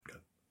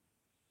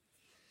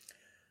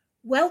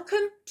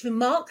Welcome to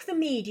Mark the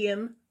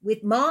Medium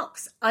with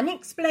Mark's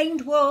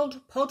Unexplained World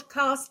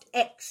Podcast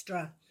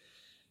Extra.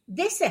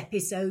 This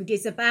episode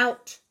is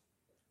about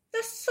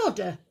the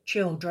Sodder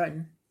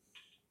children.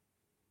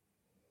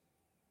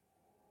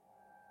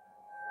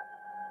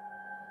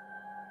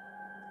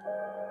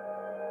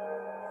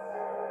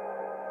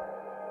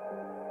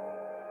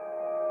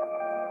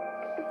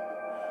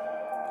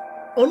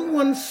 On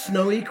one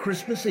snowy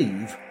Christmas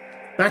Eve,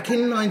 back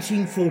in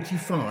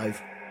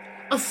 1945,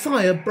 a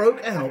fire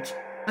broke out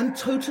and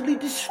totally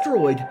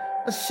destroyed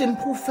a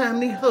simple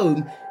family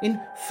home in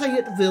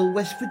Fayetteville,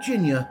 West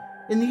Virginia,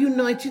 in the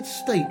United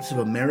States of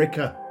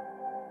America.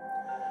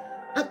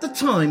 At the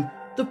time,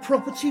 the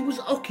property was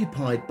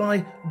occupied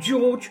by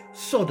George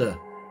Sodder,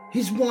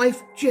 his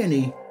wife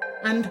Jenny,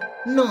 and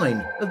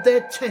 9 of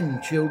their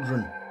 10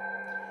 children.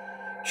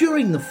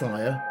 During the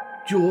fire,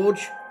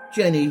 George,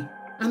 Jenny,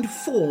 and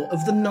 4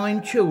 of the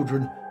 9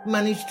 children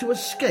managed to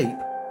escape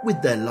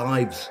with their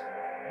lives.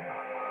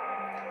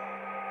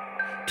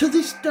 To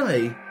this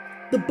day,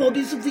 the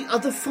bodies of the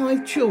other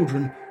 5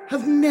 children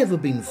have never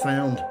been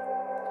found.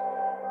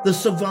 The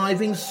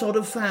surviving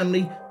Sodder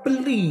family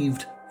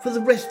believed for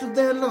the rest of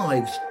their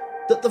lives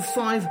that the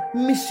 5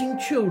 missing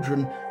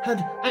children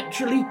had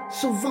actually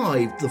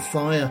survived the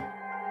fire.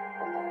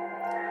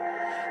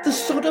 The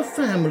Sodder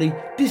family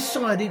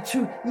decided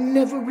to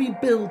never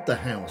rebuild the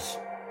house.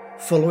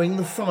 Following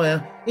the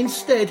fire,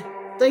 instead,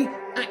 they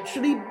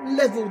actually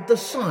levelled the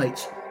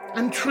site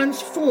and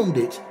transformed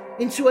it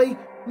into a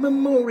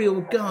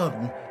memorial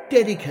garden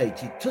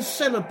dedicated to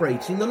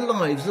celebrating the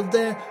lives of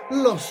their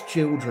lost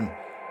children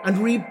and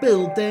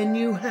rebuild their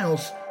new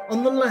house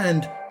on the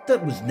land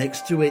that was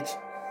next to it.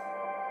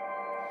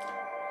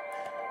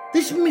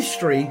 This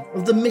mystery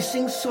of the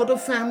missing Sodder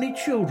family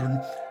children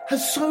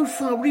has so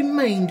far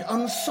remained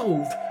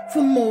unsolved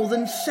for more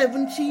than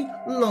 70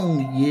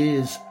 long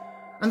years,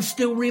 and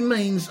still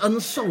remains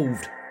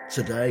unsolved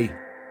today.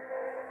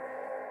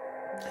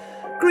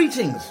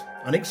 Greetings,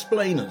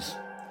 Unexplainers.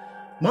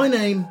 My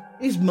name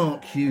is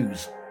Mark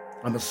Hughes.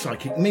 I'm a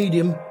psychic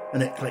medium,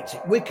 an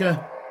eclectic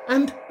Wicca,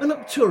 and an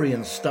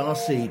Arcturian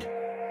starseed,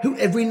 who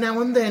every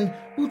now and then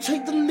will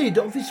take the lid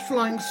off his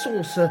flying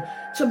saucer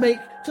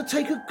to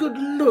take a good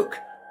look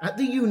at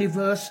the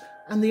universe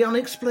and the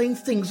unexplained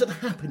things that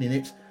happen in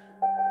it,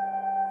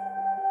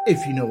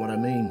 if you know what I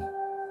mean.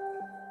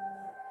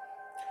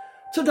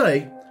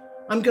 Today,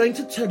 I'm going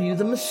to tell you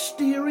the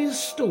mysterious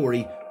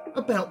story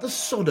about the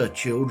Sodder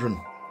children.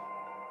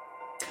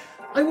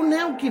 I will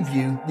now give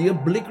you the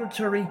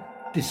obligatory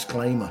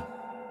disclaimer.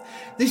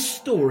 This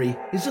story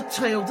is a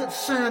tale that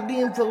sadly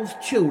involves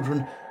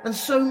children and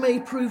so may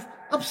prove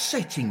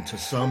upsetting to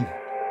some.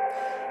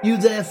 You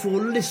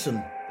therefore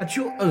listen at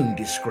your own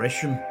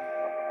discretion.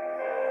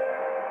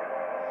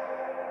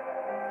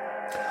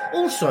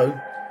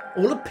 Also,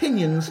 all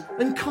opinions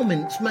and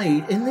comments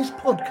made in this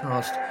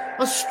podcast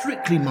are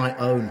strictly my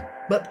own,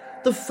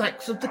 but the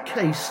facts of the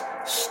case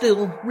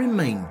still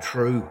remain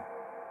true.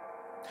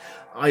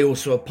 I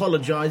also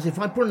apologise if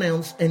I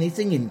pronounce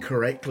anything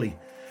incorrectly.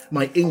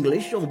 My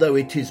English, although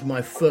it is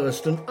my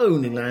first and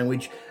only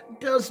language,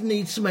 does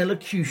need some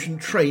elocution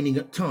training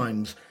at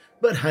times.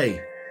 But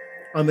hey,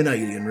 I'm an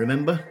alien,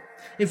 remember?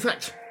 In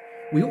fact,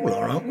 we all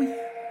are, aren't we?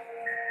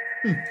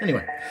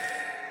 Anyway,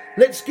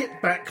 let's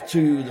get back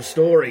to the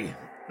story.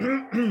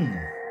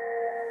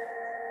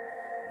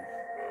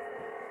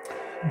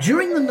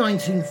 During the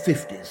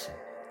 1950s,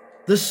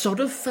 the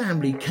Sodder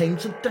family came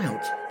to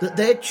doubt that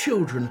their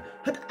children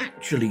had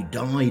actually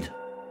died.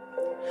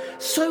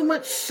 So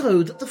much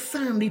so that the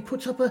family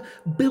put up a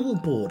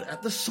billboard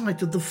at the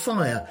site of the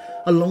fire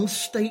along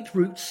State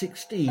Route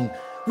 16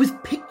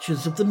 with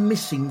pictures of the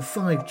missing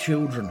 5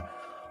 children,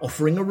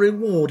 offering a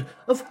reward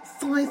of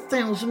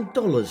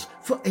 $5,000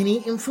 for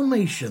any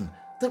information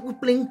that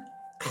would bring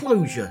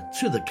closure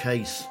to the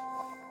case.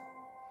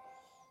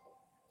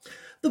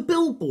 The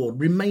billboard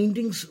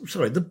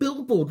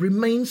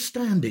remained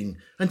standing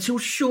until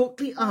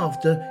shortly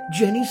after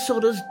Jenny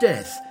Sodder's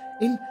death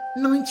in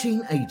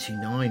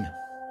 1989.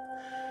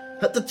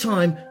 At the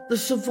time, the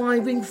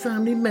surviving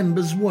family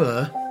members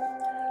were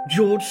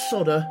George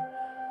Sodder,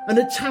 an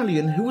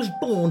Italian who was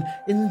born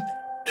in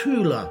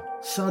Tula,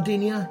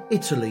 Sardinia,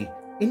 Italy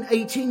in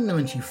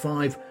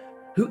 1895,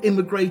 who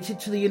immigrated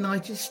to the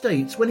United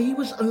States when he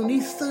was only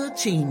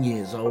 13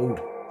 years old.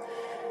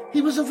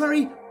 He was a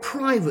very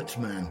private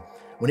man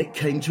when it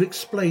came to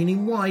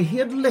explaining why he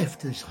had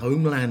left his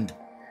homeland.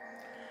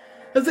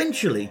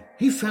 Eventually,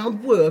 he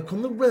found work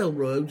on the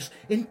railroads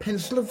in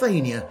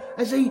Pennsylvania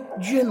as a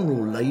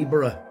general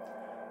labourer.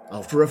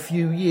 After a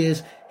few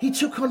years, he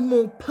took on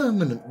more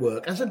permanent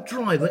work as a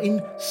driver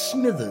in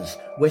Smithers,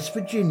 West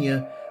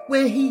Virginia,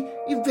 where he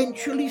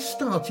eventually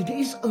started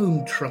his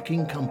own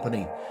trucking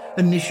company,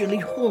 initially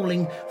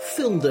hauling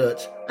fill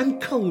dirt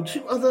and coal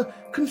to other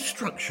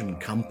construction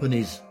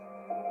companies.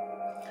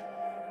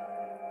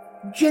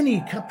 Jenny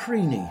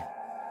Capriani,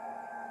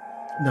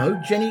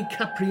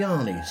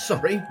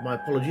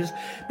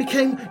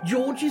 became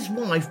George's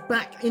wife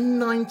back in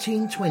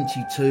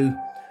 1922.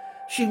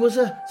 She was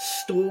a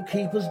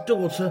storekeeper's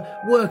daughter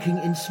working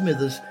in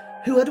Smithers,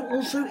 who had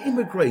also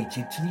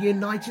immigrated to the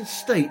United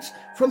States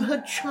from her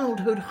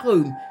childhood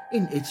home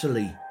in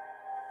Italy.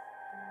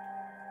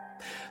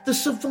 The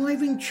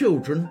surviving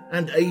children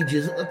and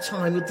ages at the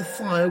time of the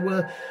fire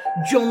were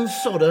John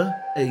Sodder,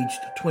 aged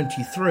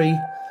 23,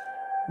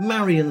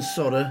 Marion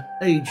Sodder,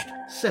 aged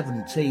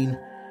 17,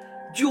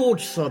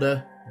 George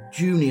Sodder,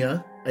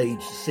 Jr.,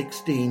 aged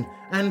 16,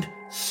 and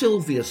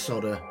Sylvia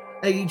Sodder,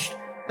 aged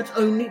at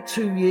only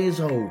 2 years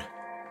old.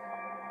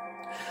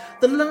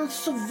 The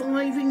last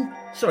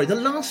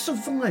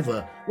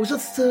survivor was a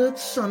third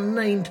son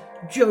named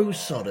Joe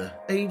Sodder,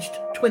 aged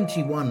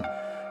 21,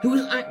 who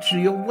was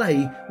actually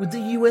away with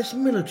the US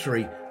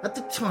military at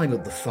the time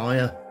of the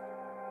fire.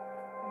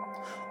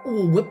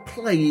 All were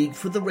plagued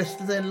for the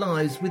rest of their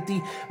lives with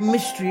the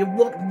mystery of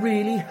what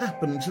really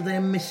happened to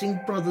their missing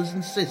brothers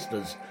and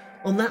sisters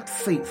on that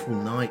fateful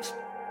night.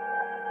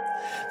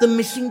 The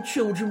missing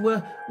children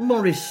were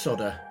Morris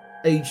Sodder,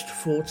 aged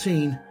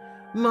 14,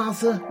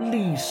 Martha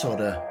Lee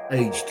Sodder,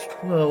 aged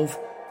 12,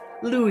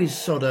 Louise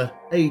Sodder,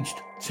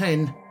 aged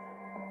 10,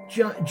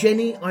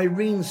 Jenny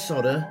Irene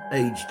Sodder,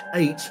 aged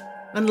 8,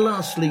 and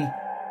lastly,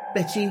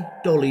 Betty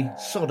Dolly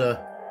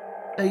Sodder,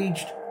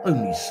 aged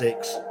only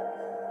 6.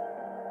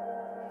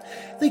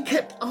 They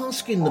kept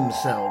asking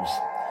themselves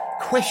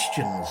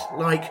questions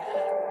like,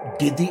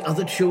 did the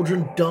other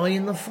children die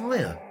in the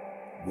fire?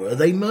 Were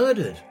they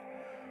murdered?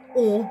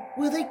 Or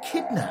were they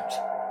kidnapped?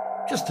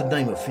 Just to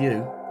name a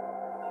few.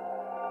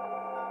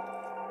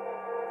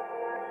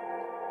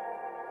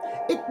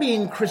 It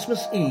being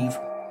Christmas Eve,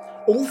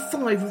 all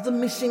 5 of the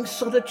missing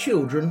Sodder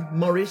children,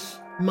 Morris,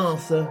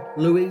 Martha,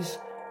 Louise,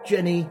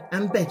 Jenny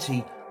and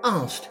Betty,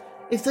 asked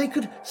if they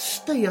could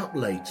stay up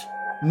late.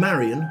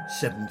 Marion,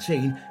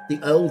 17, the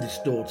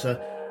eldest daughter,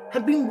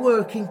 had been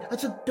working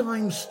at a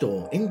dime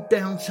store in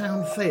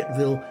downtown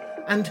Fayetteville,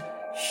 and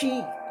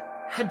she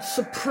had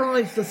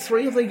surprised the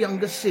 3 of her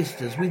younger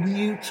sisters with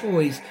new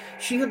toys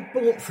she had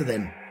bought for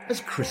them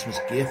as Christmas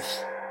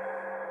gifts.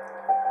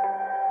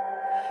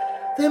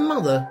 Their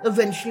mother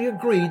eventually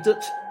agreed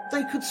that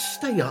they could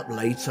stay up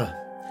later,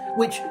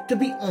 which, to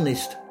be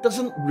honest,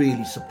 doesn't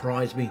really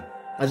surprise me,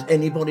 as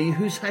anybody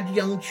who's had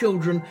young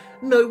children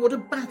know what a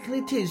battle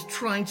it is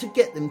trying to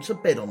get them to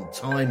bed on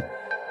time,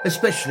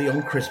 especially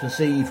on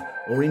Christmas Eve,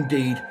 or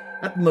indeed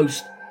at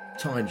most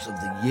times of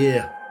the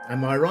year.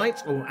 Am I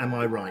right, or am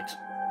I right?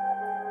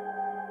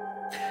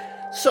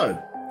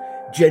 So,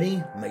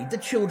 Jenny made the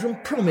children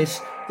promise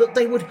that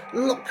they would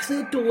lock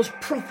their doors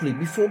properly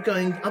before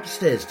going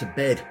upstairs to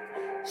bed.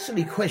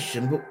 Silly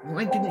question, but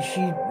why didn't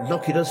she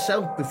lock it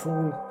herself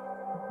before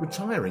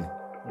retiring?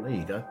 Well, there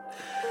you go.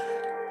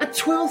 At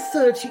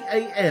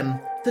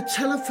 12:30am, the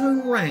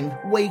telephone rang,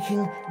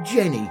 waking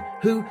Jenny,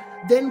 who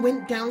then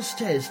went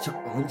downstairs to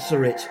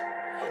answer it.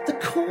 The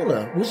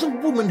caller was a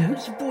woman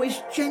whose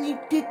voice Jenny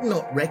did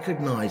not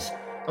recognise,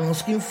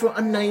 asking for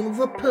a name of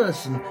a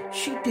person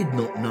she did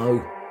not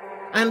know.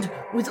 And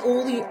with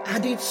all the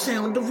added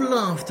sound of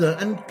laughter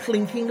and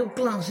clinking of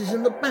glasses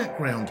in the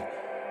background,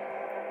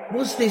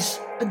 was this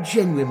a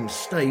genuine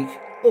mistake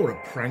or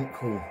a prank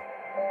call?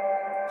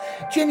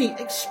 Jenny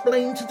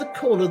explained to the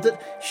caller that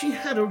she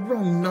had a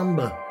wrong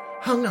number,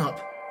 hung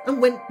up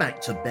and went back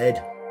to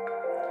bed.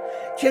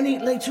 Jenny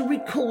later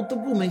recalled the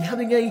woman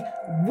having a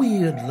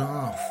weird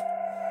laugh.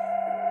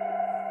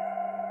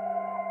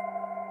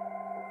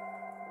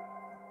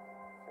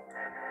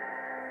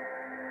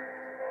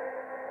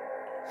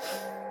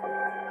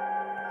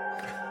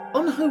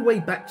 On her way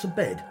back to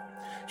bed,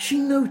 she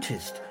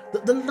noticed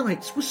that the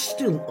lights were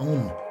still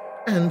on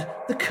and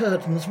the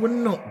curtains were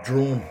not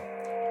drawn.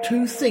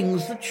 2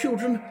 things the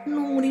children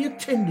normally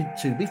attended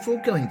to before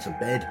going to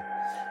bed,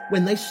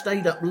 when they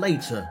stayed up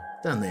later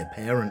than their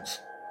parents.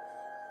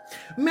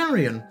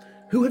 Marion,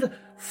 who had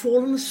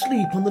fallen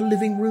asleep on the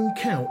living room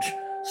couch,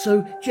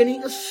 so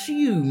Jenny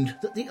assumed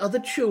that the other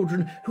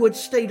children who had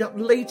stayed up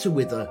later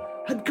with her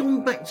had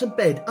gone back to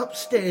bed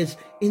upstairs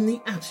in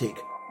the attic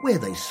where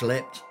they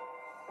slept.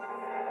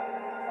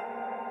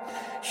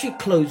 She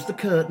closed the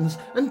curtains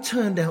and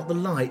turned out the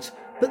light,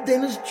 but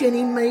then as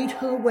Jenny made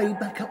her way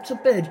back up to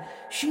bed,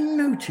 she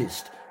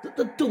noticed that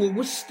the door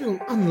was still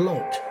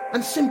unlocked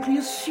and simply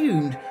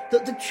assumed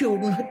that the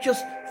children had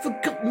just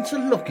forgotten to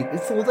lock it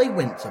before they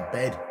went to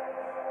bed.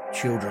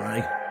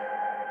 Children, eh?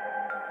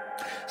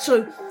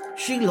 So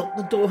she locked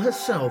the door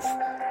herself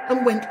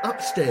and went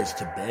upstairs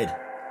to bed.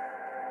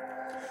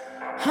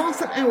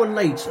 Half an hour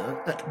later,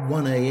 at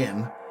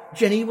 1am,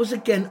 Jenny was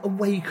again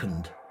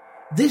awakened,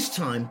 this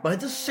time by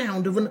the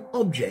sound of an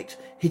object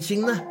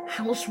hitting the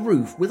house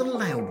roof with a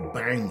loud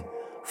bang,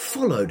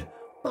 followed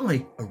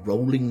by a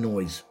rolling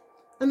noise.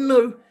 And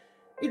no,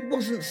 it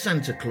wasn't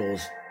Santa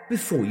Claus,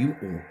 before you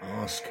all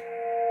ask.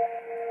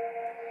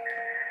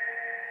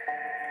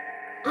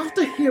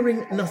 After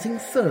hearing nothing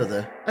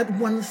further at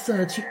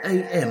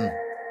 1:30am,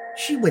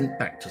 she went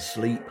back to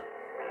sleep.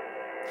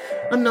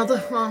 Another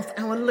half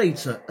hour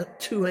later at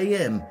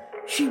 2am,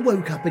 she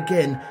woke up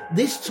again,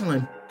 this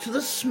time to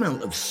the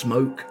smell of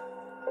smoke.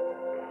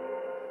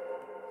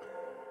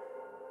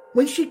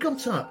 When she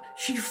got up,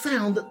 she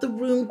found that the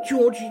room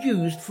George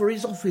used for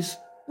his office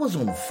was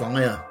on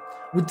fire,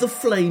 with the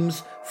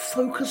flames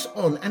focused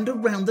on and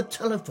around the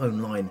telephone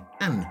line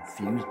and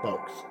fuse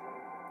box.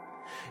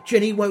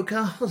 Jenny woke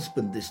her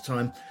husband this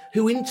time,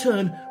 who in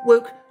turn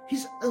woke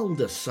his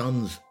elder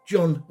sons,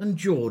 John and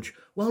George,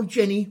 while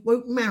Jenny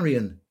woke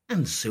Marion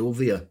and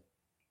Sylvia.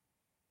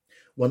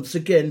 Once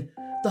again,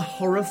 the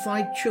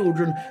horrified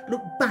children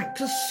looked back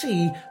to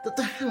see that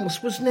the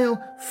house was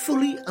now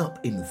fully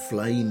up in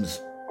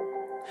flames.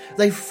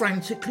 They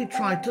frantically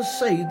tried to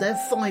save their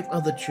 5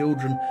 other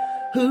children,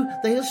 who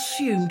they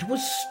assumed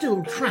was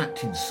still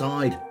trapped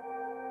inside.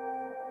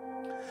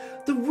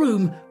 The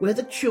room where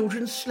the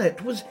children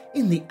slept was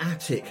in the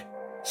attic,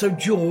 so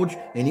George,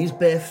 in his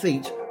bare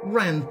feet,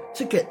 ran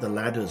to get the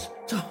ladders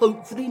to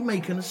hopefully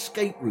make an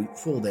escape route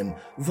for them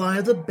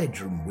via the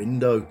bedroom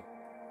window.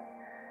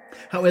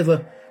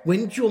 However,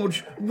 when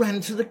George ran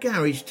to the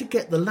garage to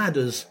get the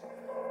ladders,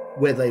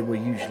 where they were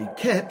usually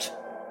kept,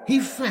 he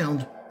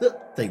found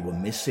that they were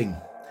missing,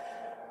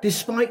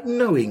 despite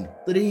knowing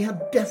that he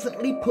had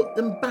definitely put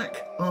them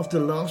back after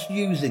last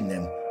using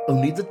them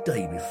only the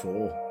day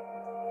before.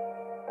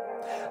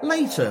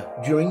 Later,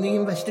 during the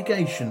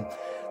investigation,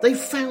 they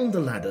found the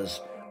ladders,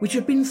 which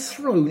had been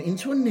thrown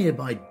into a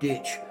nearby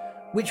ditch,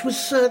 which was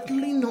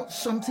certainly not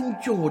something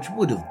George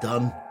would have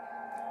done.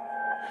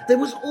 There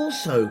was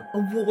also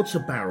a water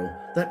barrel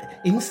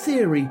that, in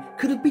theory,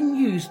 could have been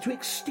used to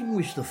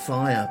extinguish the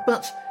fire,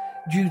 but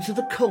due to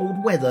the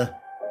cold weather,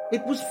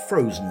 it was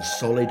frozen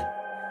solid.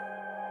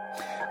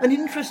 An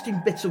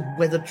interesting bit of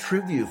weather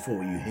trivia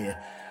for you here.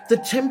 The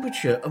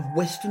temperature of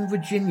Western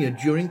Virginia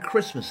during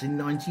Christmas in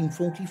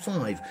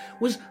 1945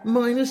 was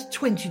minus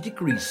 20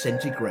 degrees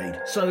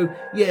centigrade. So,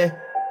 yeah,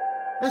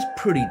 that's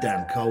pretty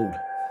damn cold.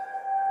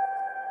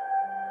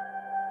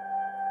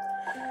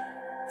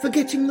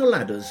 Forgetting the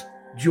ladders,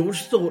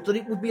 George thought that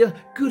it would be a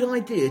good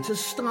idea to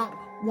start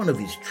one of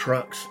his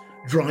trucks,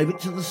 drive it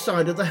to the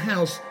side of the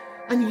house,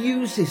 and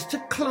use this to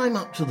climb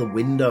up to the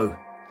window.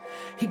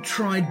 He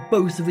tried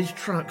both of his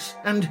trucks,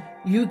 and,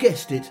 you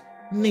guessed it,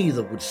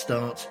 neither would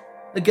start.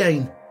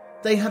 Again,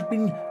 they had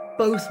been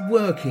both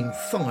working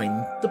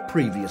fine the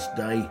previous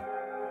day.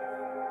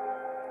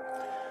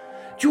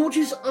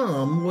 George's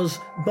arm was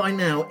by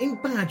now in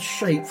bad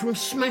shape from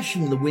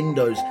smashing the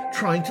windows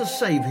trying to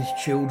save his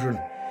children,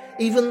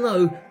 even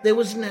though there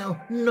was now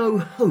no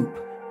hope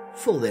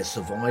for their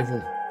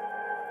survival.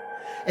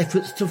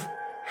 Efforts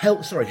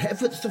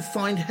to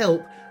find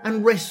help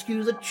and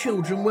rescue the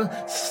children were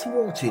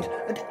thwarted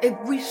at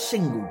every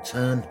single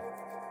turn.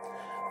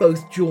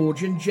 Both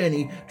George and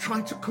Jenny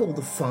tried to call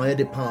the fire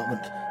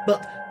department,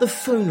 but the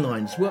phone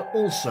lines were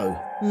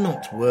also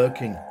not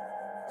working.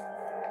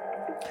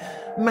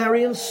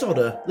 Marion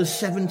Sodder, the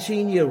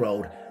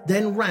 17-year-old,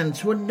 then ran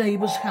to a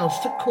neighbour's house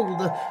to call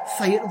the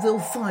Fayetteville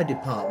Fire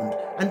Department,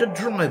 and a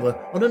driver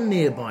on a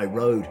nearby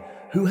road,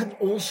 who had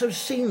also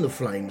seen the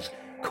flames,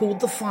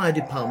 called the fire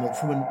department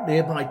from a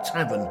nearby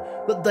tavern,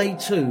 but they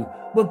too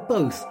were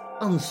both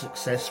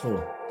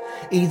unsuccessful,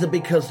 either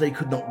because they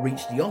could not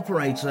reach the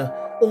operator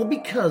or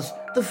because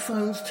the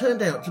phones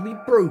turned out to be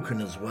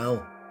broken as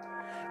well.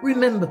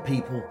 Remember,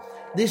 people,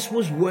 this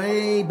was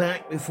way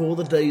back before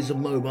the days of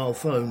mobile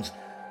phones.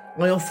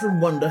 I often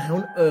wonder how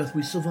on earth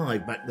we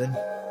survived back then.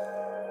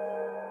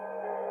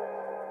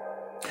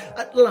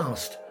 At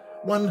last,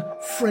 one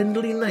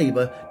friendly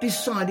neighbour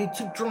decided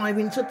to drive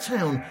into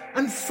town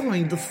and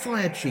find the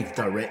fire chief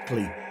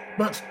directly,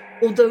 but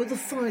although the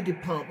fire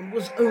department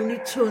was only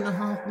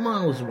 2.5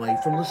 miles away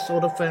from the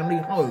Sodder family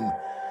home,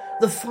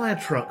 the fire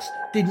trucks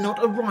did not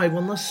arrive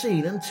on the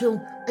scene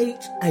until 8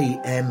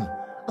 a.m,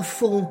 a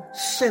full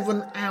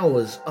 7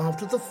 hours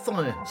after the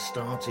fire had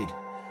started.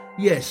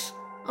 Yes,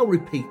 I'll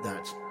repeat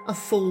that, a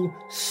full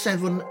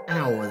 7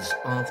 hours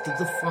after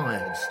the fire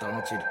had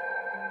started.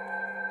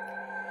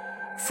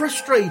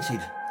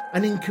 Frustrated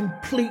and in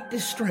complete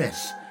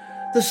distress,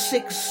 the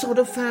 6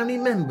 Sodder family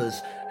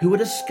members who had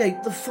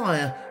escaped the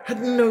fire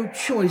had no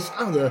choice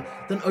other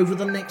than over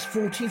the next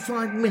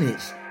 45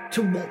 minutes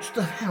to watch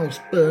the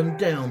house burn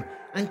down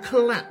and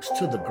collapse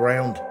to the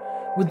ground,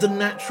 with the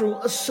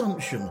natural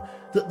assumption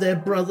that their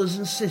brothers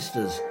and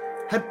sisters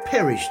had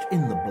perished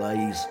in the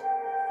blaze.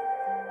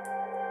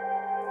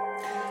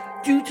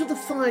 Due to the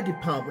fire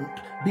department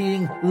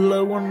being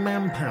low on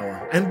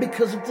manpower and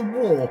because of the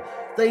war,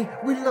 they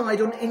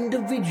relied on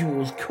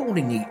individuals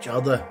calling each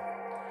other.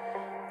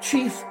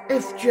 Chief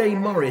F.J.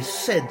 Morris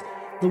said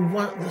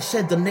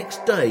the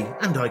next day,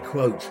 and I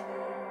quote,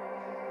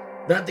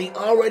 that the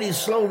already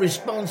slow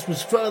response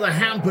was further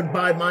hampered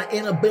by my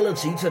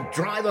inability to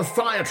drive a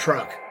fire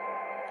truck,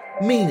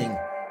 meaning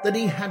that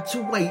he had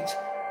to wait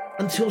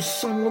until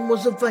someone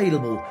was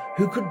available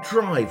who could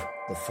drive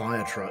the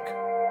fire truck.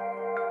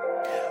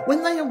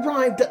 When they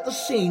arrived at the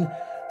scene,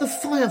 the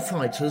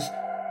firefighters,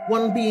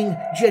 one being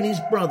Jenny's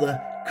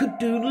brother, could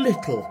do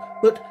little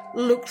but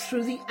look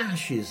through the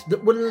ashes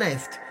that were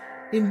left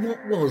in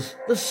what was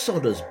the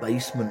Sodder's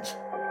basement.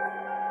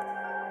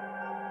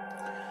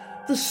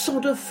 The the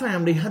Sodder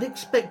family had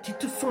expected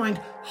to find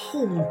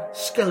whole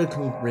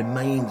skeletal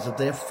remains of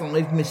their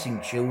 5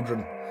 missing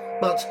children,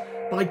 but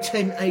by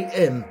 10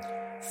 a.m,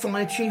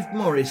 Fire Chief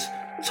Morris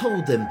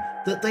told them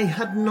that they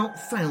had not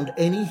found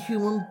any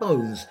human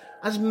bones,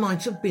 as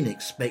might have been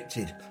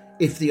expected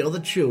if the other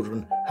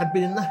children had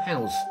been in the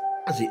house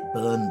as it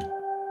burned.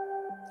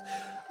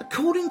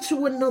 According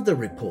to another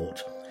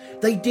report,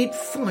 they did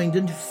find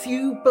a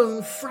few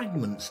bone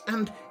fragments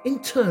and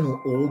internal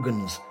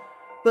organs,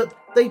 but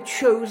they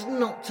chose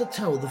not to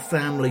tell the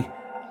family.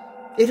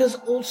 It has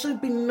also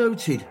been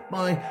noted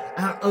by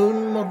our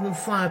own modern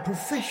fire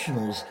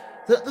professionals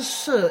that the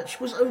search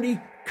was only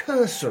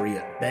cursory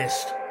at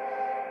best.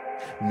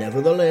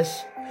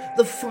 Nevertheless,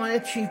 the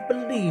fire chief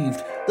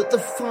believed that the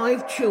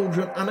 5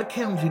 children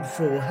unaccounted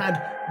for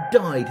had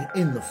died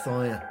in the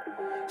fire,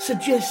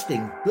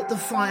 suggesting that the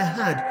fire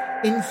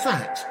had, in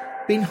fact,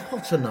 been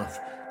hot enough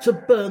to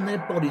burn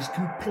their bodies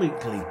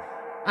completely,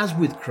 as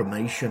with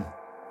cremation.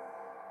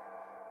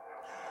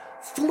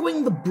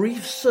 Following the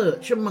brief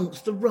search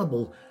amongst the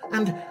rubble,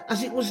 and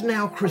as it was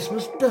now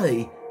Christmas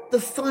Day,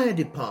 the fire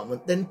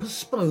department then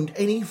postponed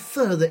any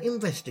further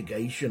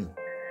investigation.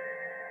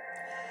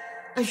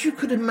 As you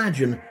could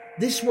imagine,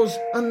 this was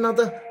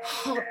another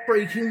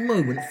heartbreaking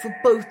moment for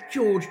both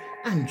George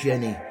and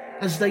Jenny,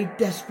 as they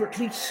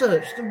desperately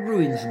searched the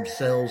ruins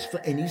themselves for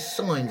any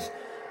signs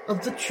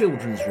of the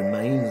children's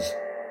remains.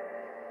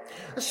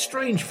 A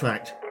strange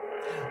fact: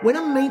 when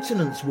a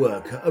maintenance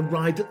worker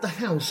arrived at the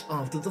house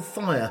after the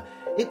fire,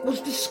 it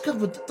was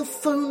discovered that the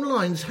phone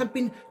lines had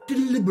been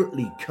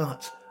deliberately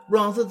cut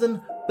rather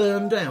than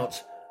burned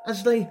out,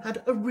 as they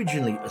had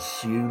originally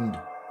assumed.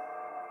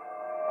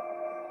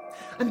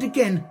 And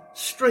again,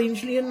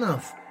 strangely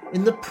enough,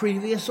 in the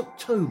previous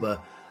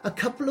October, a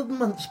couple of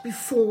months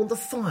before the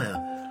fire,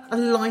 a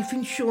life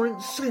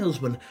insurance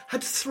salesman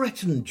had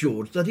threatened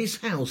George that his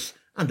house,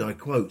 and I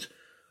quote,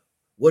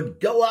 would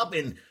go up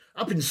in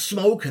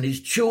smoke and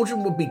his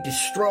children would be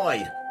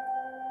destroyed.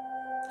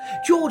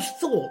 George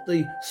thought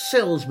the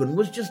salesman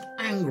was just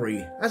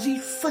angry as he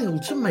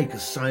failed to make a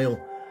sale.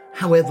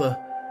 However,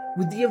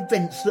 with the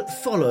events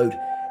that followed,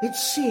 it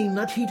seemed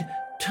that he'd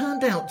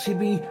turned out to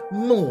be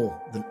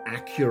more than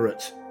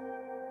accurate.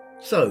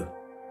 So,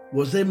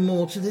 was there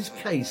more to this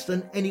case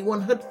than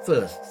anyone had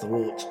first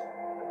thought?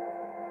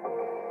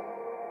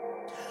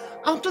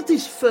 After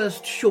this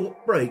first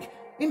short break,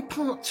 in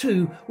part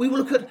 2, we will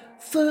look at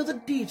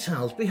further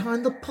details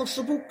behind the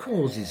possible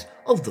causes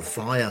of the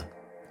fire.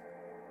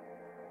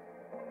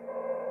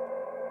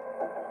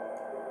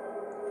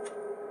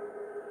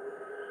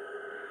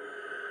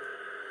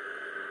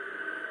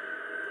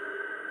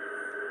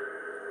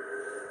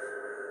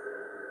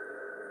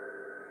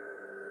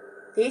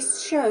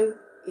 This show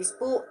is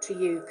brought to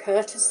you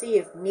courtesy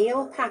of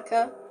Neil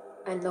Packer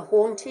and the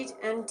Haunted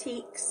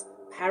Antiques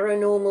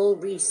Paranormal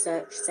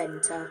Research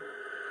Centre.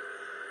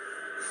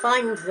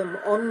 Find them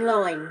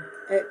online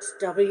at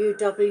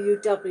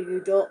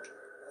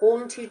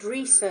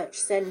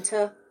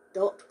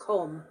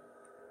www.hauntedresearchcentre.com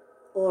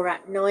or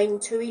at 9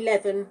 to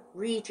 11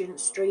 Regent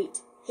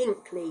Street,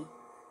 Hinckley,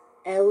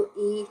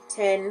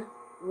 LE10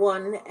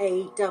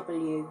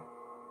 1AW.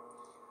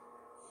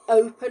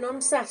 Open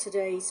on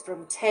Saturdays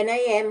from 10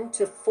 a.m.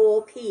 to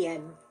 4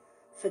 p.m.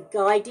 for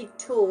guided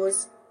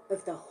tours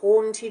of the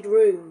haunted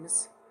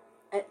rooms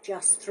at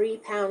just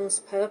 £3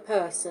 per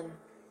person.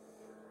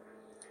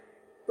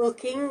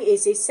 Booking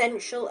is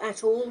essential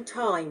at all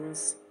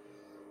times,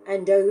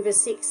 and over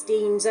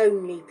 16s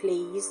only,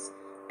 please,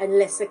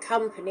 unless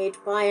accompanied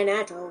by an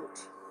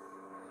adult.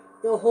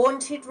 The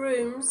haunted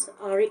rooms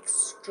are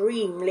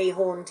extremely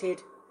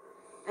haunted,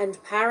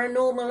 and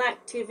paranormal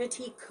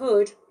activity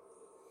could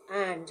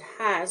and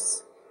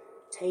has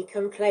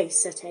taken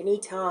place at any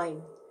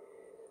time.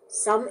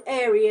 Some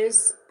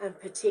areas and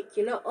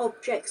particular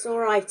objects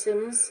or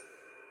items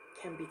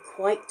can be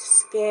quite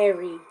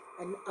scary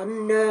and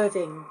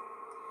unnerving.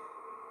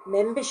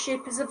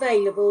 Membership is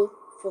available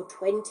for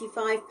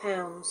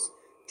 £25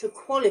 to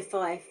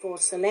qualify for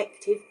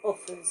selective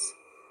offers.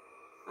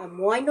 And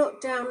why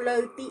not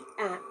download the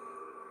app,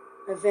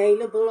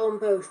 available on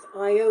both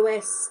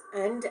iOS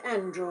and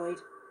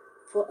Android,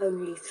 for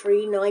only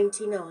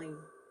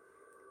 $3.99,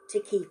 to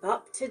keep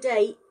up to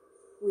date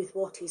with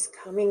what is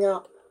coming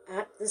up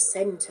at the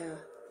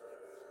centre.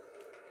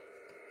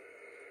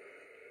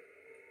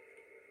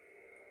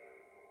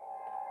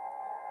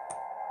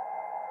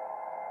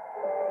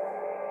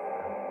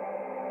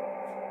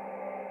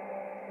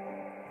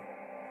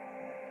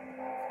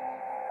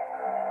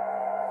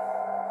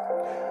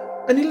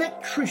 An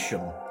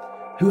electrician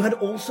who had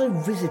also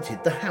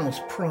visited the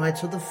house prior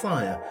to the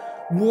fire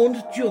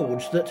warned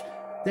George that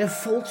their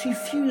faulty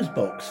fuse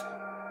box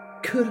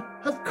could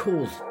have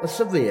caused a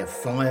severe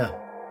fire.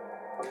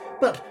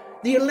 But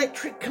the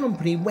electric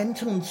company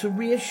went on to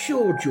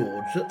reassure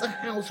George that the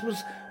house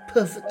was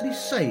perfectly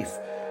safe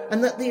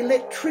and that the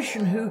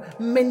electrician who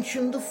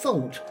mentioned the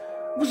fault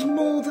was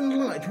more than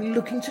likely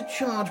looking to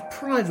charge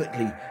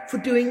privately for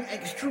doing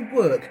extra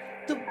work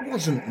that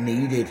wasn't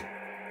needed.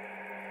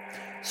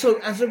 So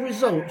as a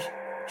result,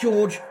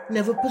 George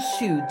never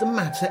pursued the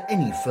matter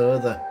any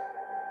further.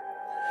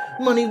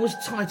 Money was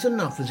tight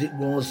enough as it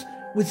was,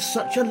 with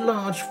such a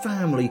large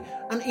family,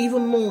 and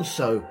even more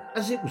so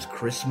as it was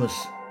Christmas.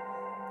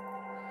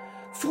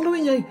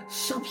 Following a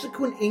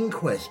subsequent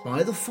inquest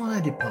by the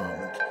fire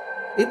department,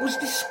 it was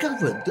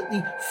discovered that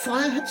the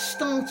fire had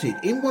started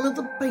in one of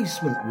the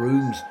basement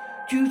rooms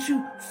due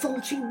to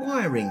faulty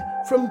wiring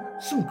from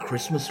some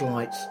Christmas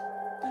lights.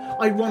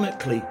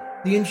 Ironically,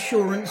 the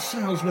insurance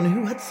salesman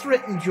who had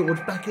threatened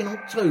George back in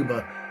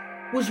October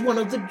was one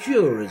of the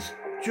jurors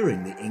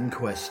during the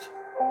inquest.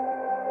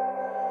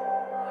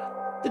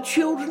 The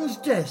children's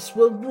deaths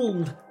were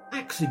ruled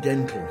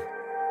accidental.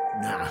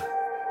 Nah,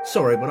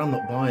 sorry, but I'm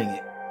not buying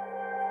it.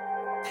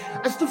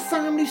 As the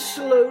family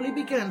slowly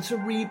began to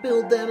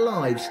rebuild their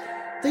lives,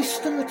 they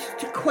started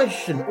to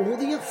question all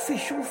the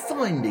official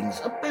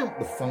findings about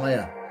the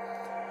fire.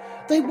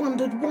 They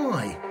wondered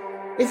why.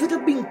 If it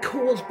had been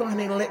caused by an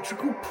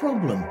electrical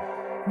problem,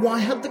 why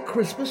had the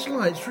Christmas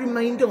lights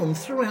remained on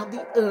throughout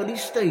the early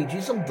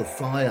stages of the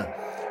fire,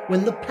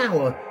 when the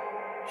power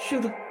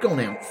should have gone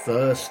out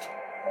first?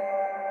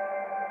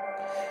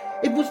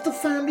 It was the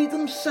family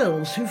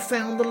themselves who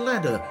found the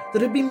ladder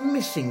that had been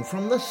missing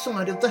from the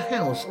side of the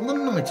house on the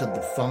night of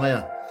the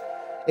fire.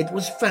 It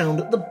was found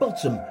at the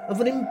bottom of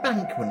an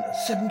embankment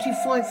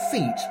 75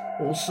 feet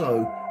or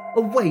so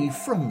away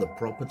from the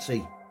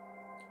property.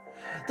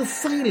 The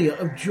failure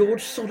of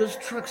George Sodder's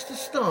trucks to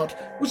start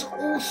was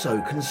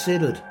also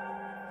considered.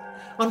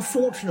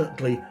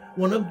 Unfortunately,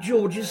 one of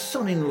George's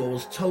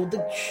son-in-laws told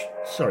the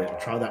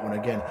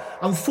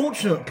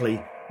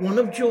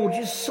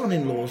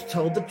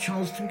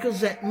Charleston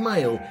Gazette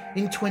Mail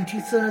in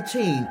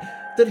 2013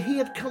 that he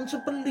had come to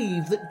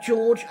believe that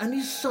George and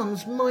his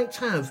sons might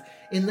have,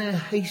 in their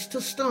haste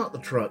to start the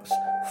trucks,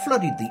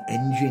 flooded the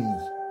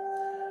engines.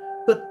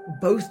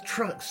 But both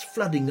trucks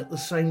flooding at the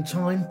same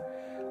time?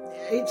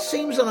 It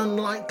seems an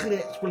unlikely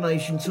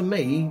explanation to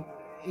me,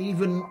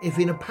 even if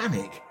in a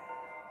panic.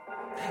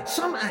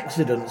 Some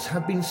accidents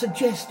have been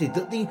suggested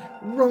that the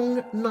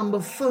wrong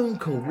number phone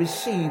call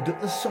received at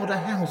the Sodder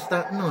house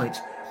that night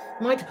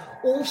might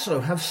also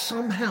have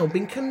somehow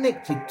been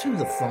connected to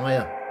the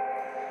fire.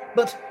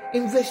 But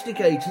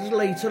investigators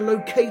later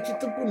located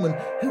the woman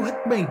who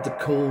had made the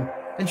call,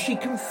 and she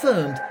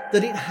confirmed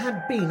that it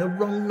had been a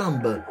wrong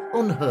number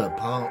on her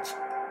part.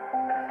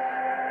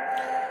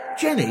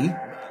 Jenny,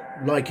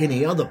 like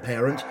any other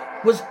parent,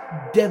 was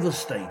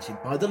devastated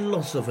by the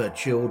loss of her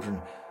children,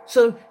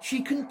 so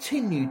she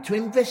continued to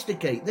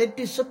investigate their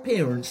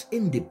disappearance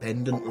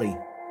independently.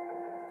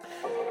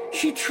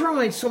 She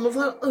tried some of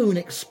her own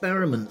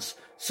experiments,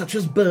 such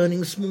as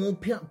burning small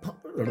piles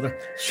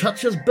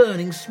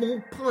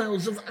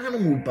of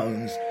animal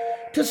bones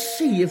to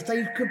see if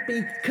they could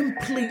be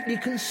completely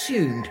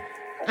consumed,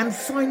 and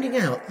finding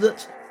out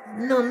that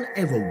none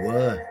ever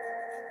were.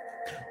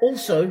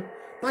 Also,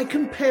 by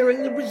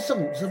comparing the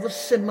results of a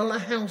similar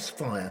house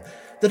fire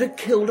that had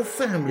killed a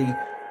family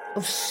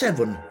of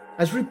 7,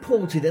 as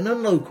reported in a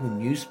local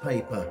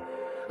newspaper,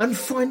 and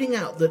finding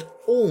out that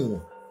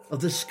all of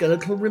the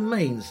skeletal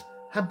remains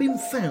had been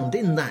found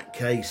in that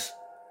case.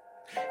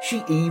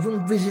 She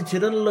even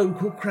visited a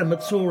local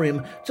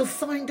crematorium to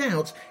find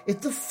out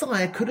if the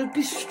fire could have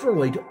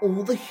destroyed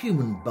all the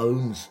human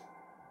bones.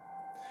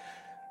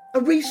 A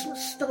recent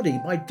study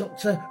by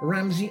Dr.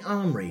 Ramsey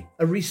Armory,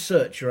 a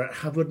researcher at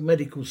Harvard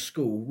Medical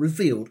School,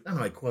 revealed, and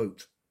I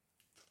quote,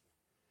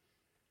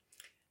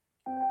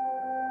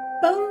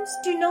 "Bones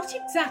do not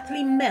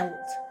exactly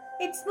melt.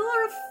 It's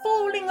more of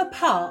falling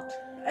apart,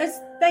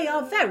 as they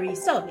are very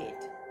solid."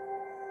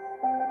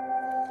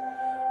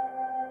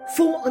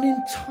 For an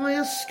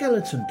entire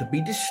skeleton to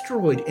be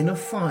destroyed in a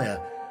fire,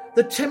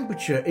 the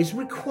temperature is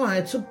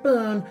required to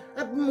burn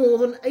at more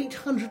than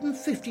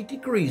 850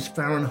 degrees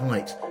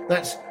Fahrenheit,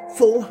 that's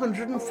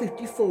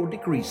 454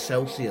 degrees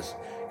Celsius,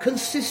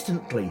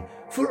 consistently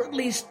for at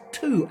least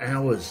 2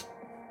 hours.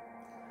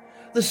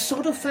 The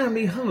Sodder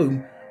family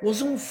home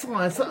was on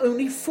fire for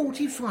only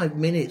 45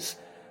 minutes,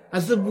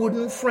 as the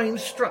wooden frame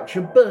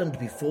structure burned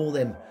before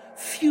them,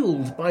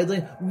 fuelled by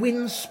the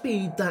wind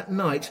speed that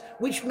night,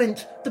 which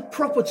meant the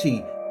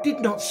property did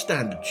not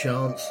stand a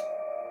chance.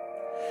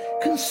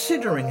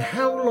 Considering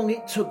how long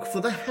it took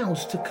for the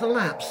house to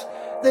collapse,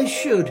 there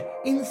should,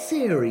 in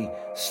theory,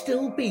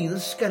 still be the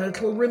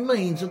skeletal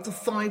remains of the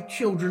 5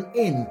 children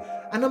in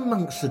and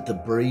amongst the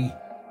debris.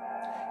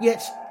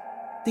 Yet,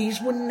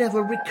 these were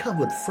never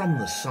recovered from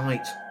the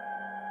site.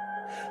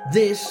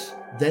 This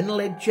then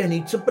led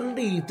Jenny to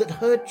believe that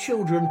her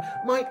children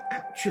might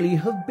actually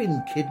have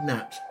been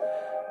kidnapped.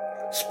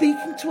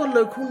 Speaking to a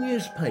local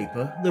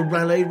newspaper, the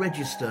Raleigh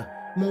Register,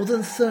 more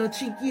than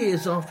 30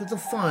 years after the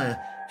fire,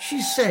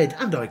 she said,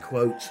 and I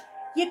quote,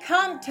 "You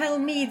can't tell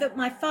me that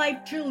my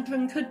 5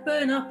 children could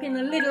burn up in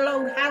a little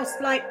old house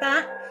like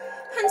that,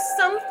 and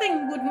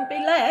something wouldn't be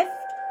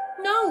left.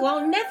 No,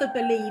 I'll never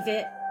believe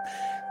it."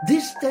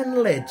 This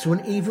then led to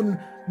an even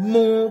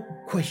more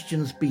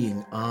questions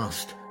being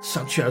asked,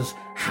 such as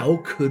how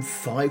could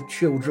 5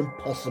 children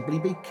possibly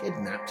be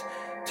kidnapped,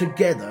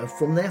 together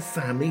from their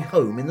family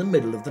home in the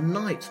middle of the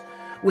night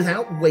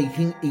without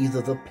waking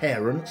either the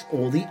parents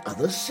or the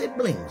other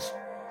siblings.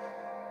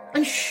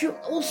 And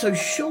also,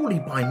 surely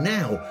by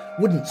now,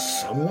 wouldn't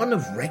someone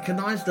have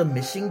recognised the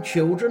missing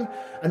children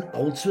and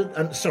alerted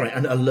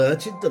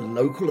the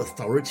local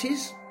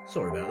authorities?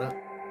 Sorry about that.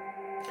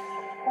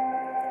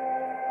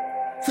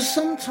 For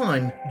some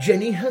time,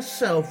 Jenny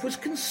herself was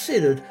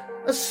considered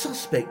a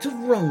suspect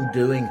of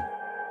wrongdoing.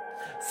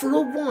 For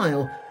a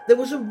while, there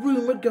was a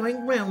rumour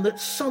going round that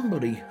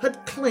somebody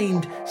had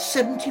claimed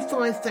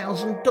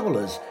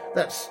 $75,000,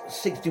 that's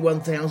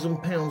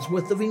 £61,000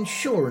 worth of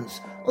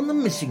insurance on the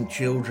missing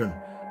children.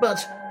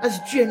 But,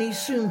 as Jenny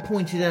soon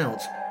pointed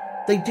out,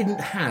 they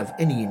didn't have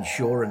any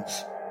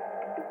insurance.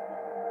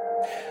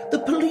 The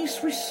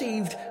police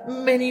received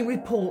many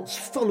reports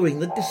following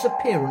the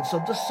disappearance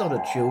of the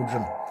Sodder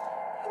children.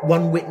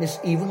 One witness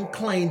even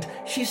claimed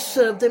she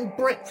served them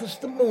breakfast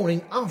the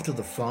morning after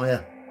the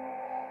fire.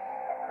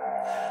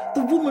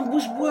 The woman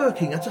was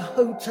working at a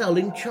hotel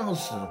in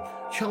Charleston,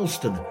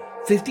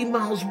 50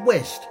 miles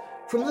west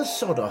from the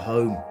Sodder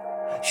home.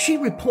 She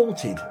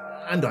reported,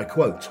 and I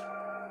quote,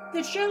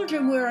 "The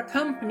children were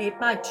accompanied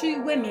by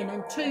 2 women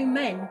and 2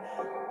 men,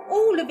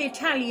 all of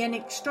Italian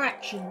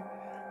extraction.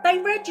 They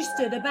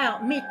registered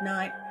about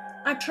midnight.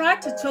 I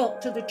tried to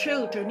talk to the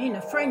children in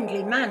a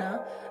friendly manner,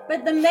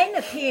 but the men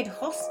appeared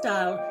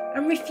hostile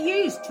and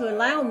refused to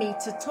allow me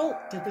to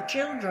talk to the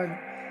children.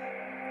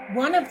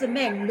 One of the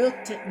men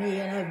looked at me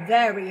in a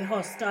very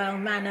hostile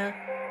manner.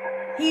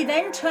 He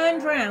then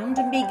turned round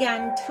and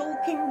began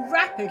talking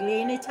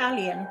rapidly in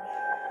Italian.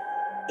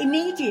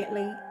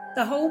 Immediately,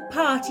 the whole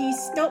party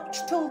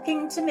stopped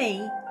talking to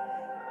me.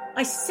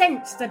 I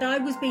sensed that I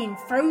was being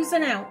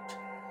frozen out,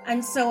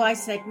 and so I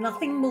said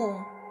nothing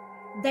more.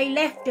 They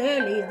left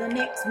early the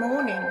next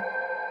morning."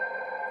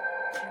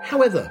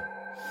 However,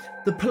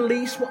 the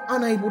police were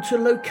unable to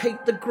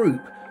locate the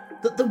group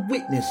that the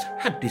witness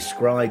had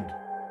described.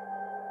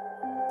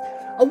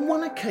 On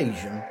one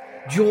occasion,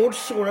 George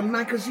saw a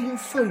magazine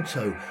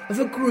photo of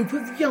a group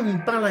of young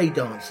ballet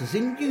dancers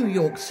in New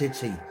York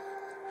City.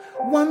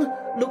 One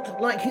looked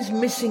like his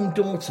missing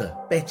daughter,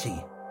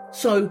 Betty,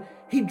 so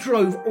he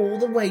drove all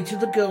the way to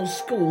the girls'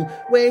 school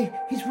where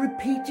his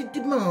repeated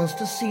demands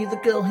to see the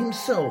girl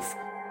himself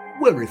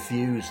were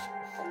refused,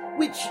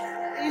 which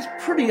is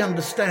pretty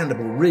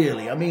understandable,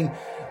 really. I mean,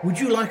 would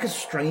you like a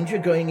stranger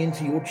going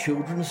into your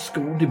children's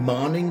school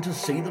demanding to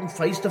see them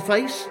face to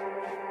face?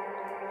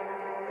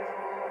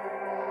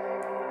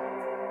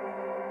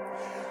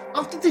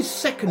 After this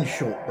second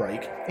short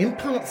break, in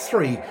part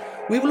 3,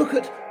 we will look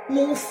at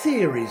more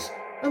theories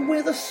and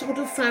where the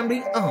Sodder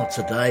family are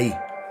today.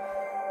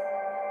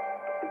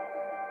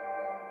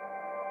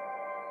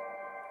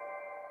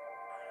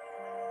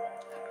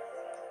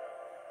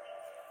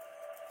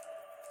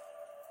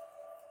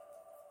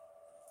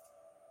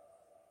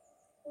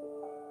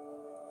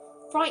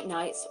 Fright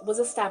Nights was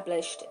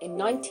established in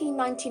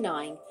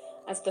 1999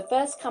 as the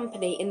first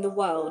company in the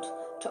world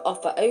to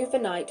offer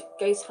overnight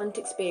ghost hunt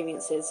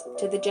experiences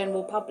to the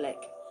general public,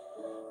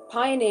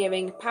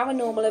 pioneering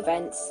paranormal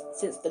events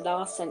since the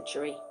last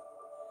century.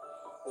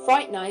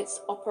 Fright Nights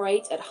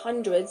operate at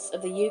hundreds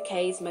of the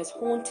UK's most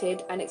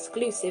haunted and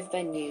exclusive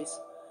venues.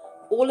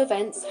 All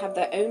events have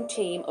their own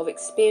team of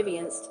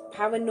experienced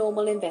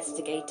paranormal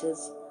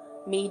investigators,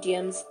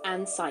 mediums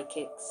and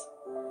psychics.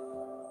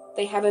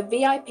 They have a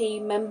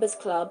VIP members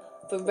club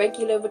for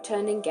regular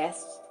returning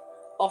guests,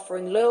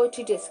 offering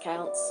loyalty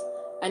discounts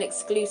and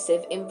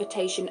exclusive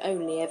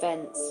invitation-only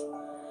events.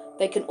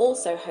 They can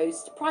also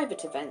host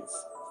private events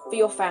for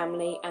your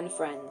family and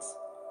friends.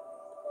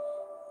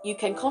 You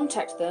can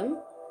contact them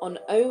on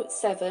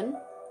 07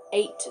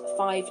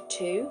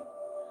 852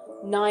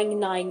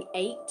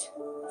 998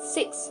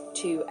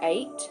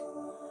 628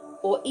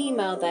 or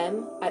email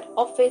them at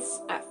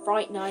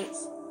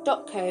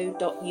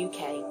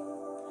office@frightnights.co.uk,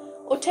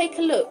 or take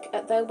a look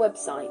at their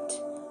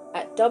website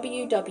at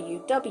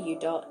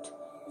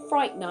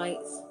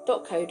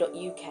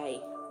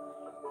www.frightnights.co.uk,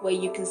 where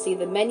you can see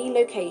the many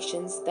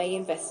locations they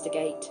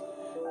investigate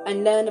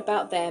and learn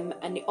about them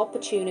and the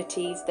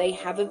opportunities they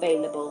have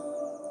available.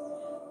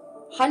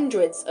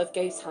 Hundreds of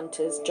ghost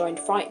hunters join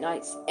Fright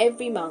Nights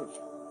every month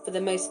for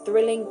the most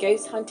thrilling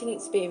ghost hunting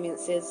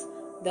experiences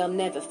they'll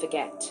never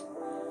forget.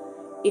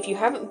 If you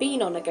haven't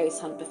been on a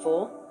ghost hunt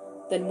before,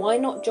 then why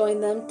not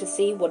join them to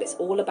see what it's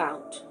all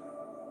about?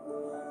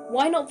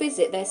 Why not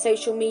visit their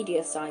social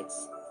media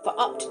sites for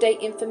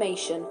up-to-date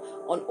information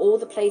on all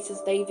the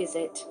places they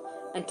visit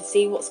and to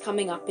see what's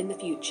coming up in the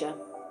future?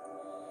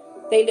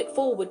 They look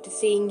forward to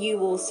seeing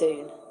you all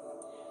soon.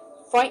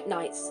 Fright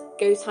Nights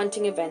Ghost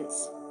Hunting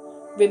Events.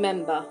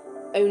 Remember,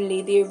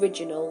 only the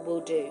original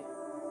will do.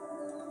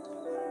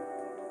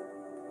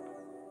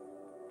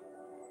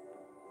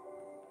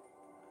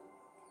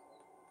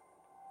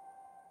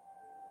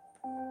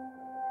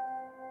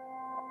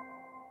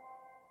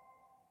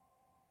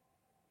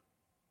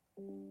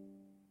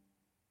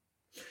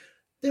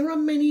 There are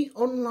many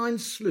online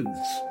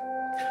sleuths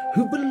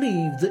who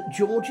believe that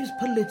George's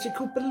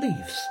political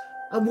beliefs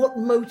and what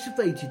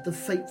motivated the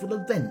fateful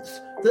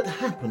events that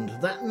happened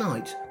that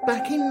night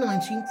back in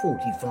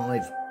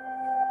 1945.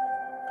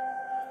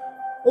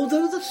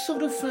 Although the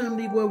Sodder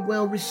family were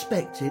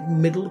well-respected,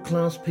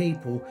 middle-class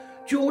people,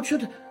 George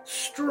had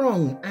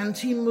strong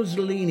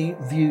anti-Mussolini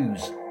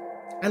views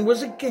and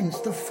was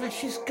against the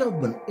fascist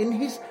government in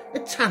his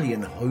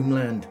Italian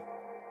homeland.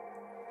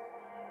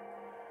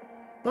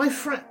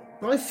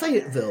 In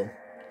Fayetteville,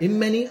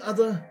 many of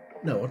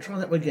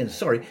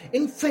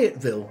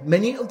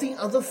the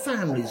other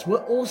families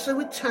were also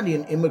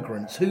Italian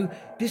immigrants who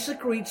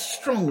disagreed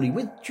strongly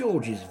with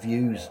George's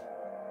views.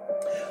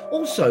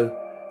 Also,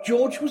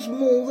 George was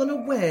more than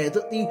aware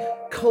that the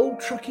coal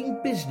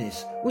trucking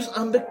business was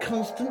under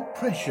constant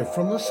pressure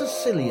from the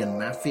Sicilian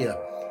mafia,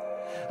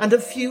 and a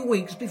few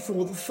weeks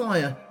before the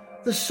fire,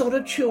 the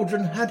Sodder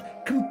children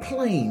had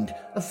complained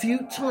a few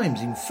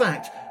times, in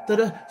fact,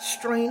 that a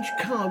strange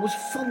car was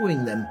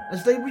following them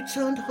as they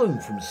returned home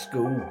from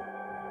school.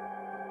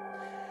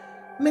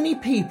 Many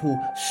people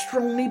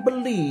strongly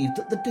believed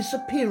that the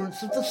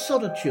disappearance of the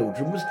Sodder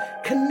children was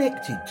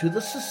connected to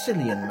the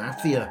Sicilian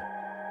mafia.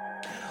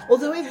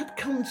 Although it had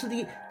come to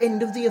the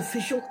end of the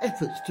official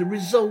efforts to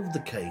resolve the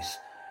case,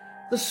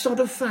 the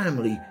Sodder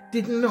family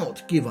did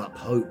not give up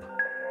hope.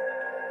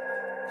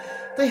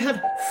 They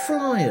had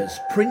flyers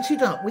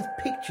printed up with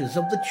pictures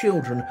of the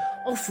children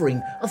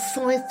offering a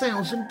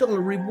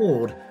 $5,000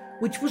 reward,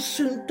 which was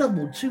soon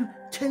doubled to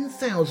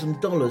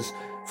 $10,000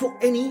 for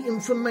any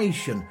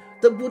information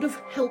that would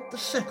have helped to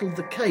settle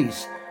the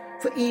case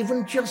for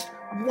even just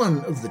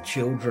one of the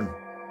children.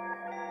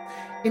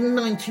 In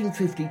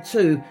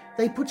 1952,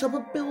 they put up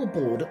a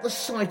billboard at the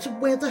site of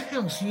where the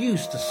house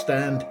used to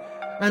stand,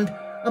 and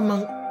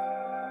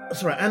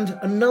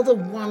another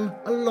one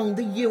along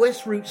the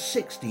US Route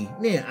 60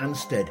 near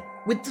Anstead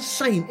with the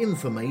same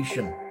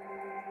information.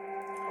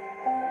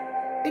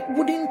 It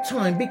would in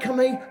time become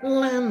a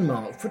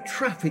landmark for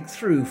traffic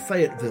through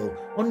Fayetteville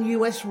on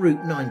US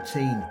Route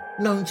 19,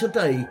 known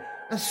today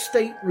as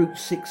State Route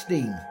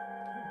 16.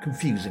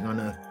 Confusing, I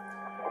know.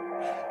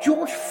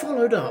 George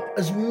followed up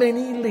as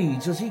many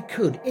leads as he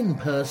could in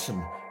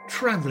person,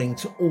 travelling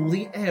to all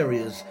the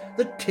areas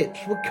the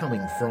tips were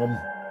coming from.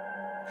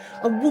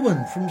 A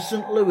woman from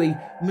St. Louis,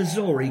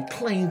 Missouri,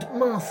 claimed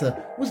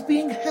Martha was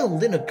being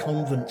held in a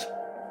convent.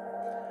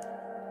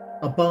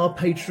 A bar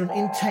patron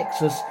in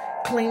Texas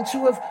claimed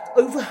to have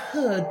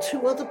overheard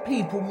two other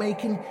people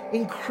making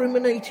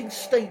incriminating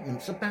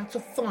statements about a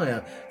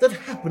fire that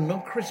happened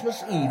on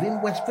Christmas Eve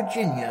in West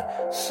Virginia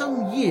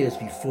some years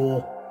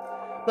before,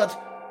 but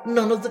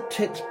none of the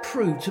tips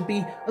proved to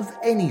be of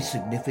any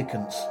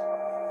significance.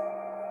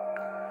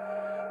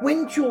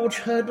 When George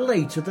heard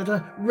later that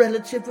a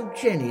relative of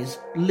Jenny's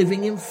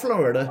living in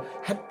Florida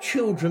had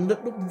children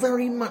that looked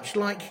very much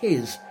like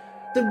his,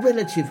 the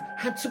relative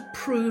had to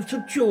prove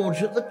to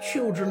George that the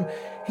children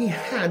he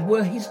had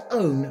were his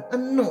own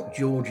and not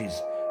George's,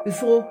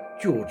 before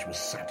George was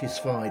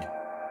satisfied.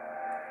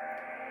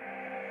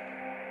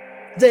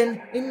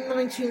 Then, in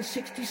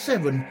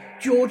 1967,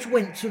 George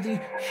went to the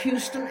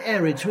Houston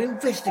area to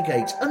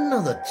investigate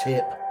another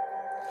tip.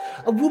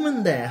 A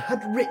woman there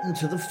had written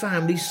to the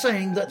family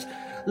saying that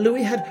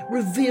Louis had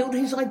revealed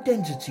his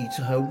identity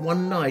to her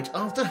one night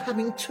after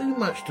having too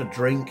much to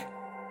drink.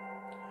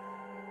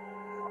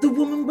 The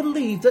woman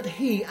believed that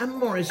he and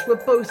Morris were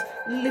both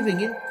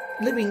living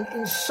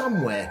in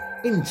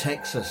somewhere in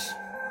Texas.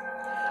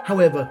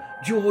 However,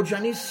 George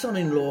and his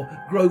son-in-law,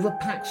 Grover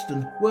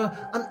Paxton, were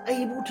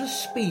unable to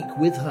speak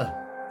with her.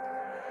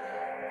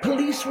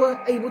 Police were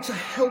able to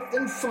help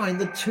them find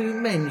the two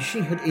men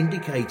she had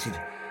indicated,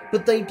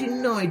 but they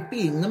denied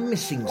being the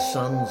missing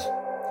sons.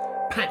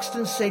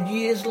 Paxton said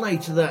years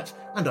later that,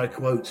 and I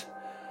quote,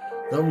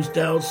 "Those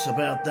doubts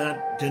about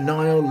that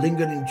denial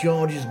lingered in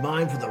George's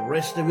mind for the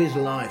rest of his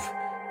life,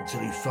 until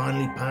he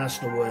finally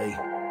passed away."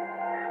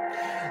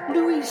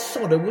 Louis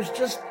Sodder was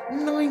just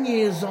 9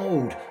 years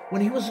old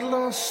when he was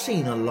last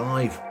seen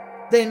alive.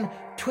 Then,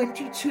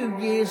 22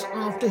 years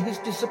after his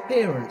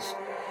disappearance,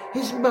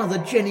 his mother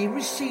Jenny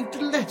received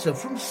a letter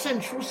from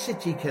Central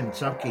City,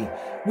 Kentucky,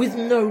 with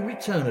no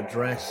return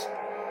address.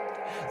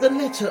 The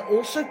letter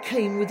also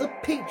came with a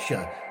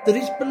picture that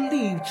is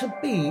believed to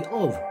be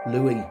of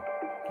Louis.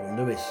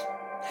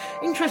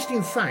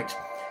 Interesting fact,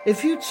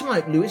 if you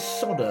type Louis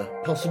Sodder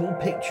possible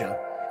picture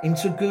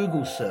into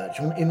Google search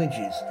on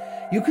images,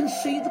 you can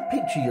see the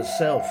picture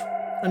yourself.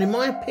 And in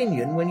my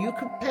opinion, when you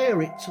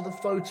compare it to the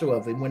photo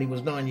of him when he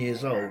was 9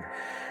 years old,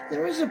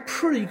 there is a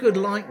pretty good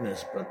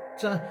likeness,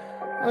 but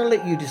I'll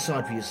let you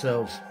decide for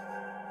yourselves.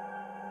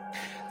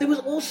 There was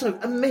also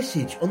a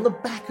message on the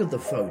back of the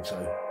photo,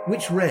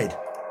 which read,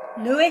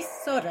 Louis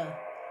Sodder,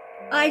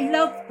 I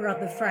love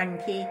Brother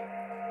Frankie.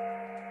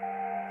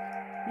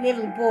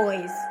 Little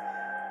boys,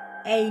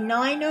 a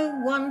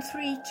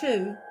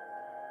 90132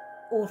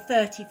 or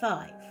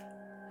 35.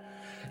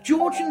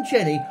 George and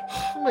Jenny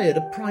hired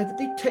a private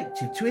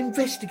detective to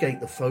investigate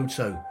the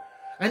photo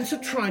and to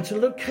try to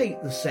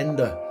locate the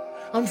sender.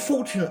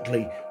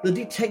 Unfortunately, the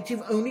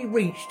detective only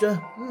reached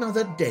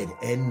another dead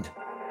end.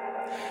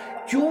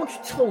 George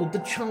told the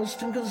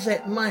Charleston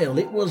Gazette Mail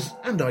it was,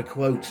 and I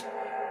quote,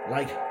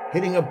 like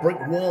hitting a brick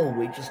wall,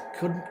 we just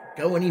couldn't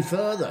go any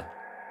further.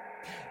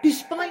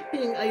 Despite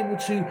being able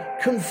to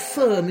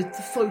confirm if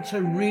the photo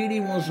really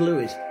was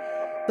Lewis,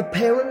 the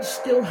parents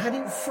still had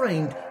it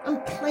framed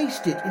and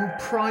placed it in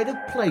pride of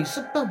place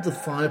above the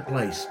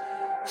fireplace.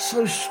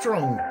 So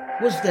strong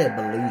was their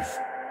belief.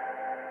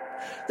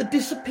 The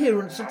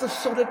disappearance of the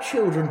Sodder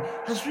children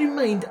has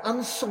remained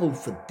unsolved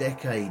for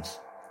decades.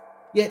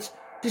 Yet,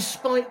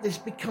 despite this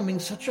becoming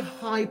such a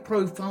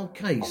high-profile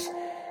case,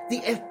 the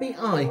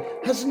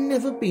FBI has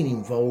never been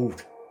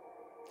involved.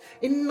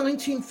 In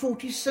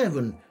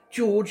 1947,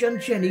 George and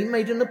Jenny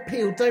made an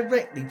appeal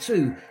directly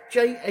to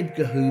J.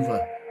 Edgar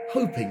Hoover,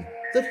 hoping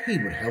that he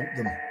would help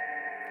them.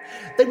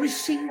 They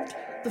received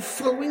the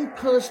following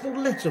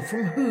personal letter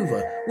from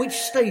Hoover, which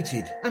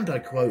stated, and I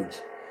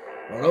quote,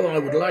 "Although I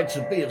would like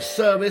to be of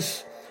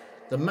service,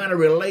 the matter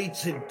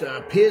related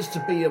appears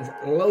to be of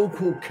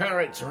local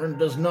character and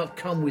does not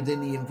come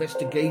within the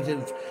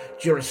investigative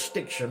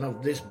jurisdiction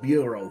of this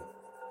bureau."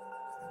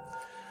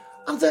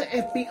 Other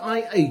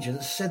FBI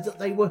agents said that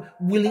they were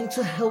willing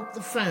to help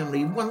the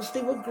family once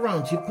they were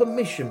granted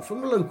permission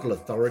from local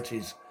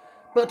authorities.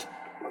 But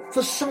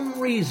for some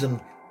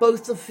reason,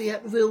 both the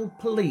Fayetteville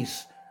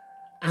police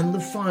and the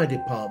fire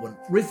department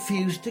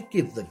refused to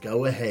give the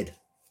go-ahead.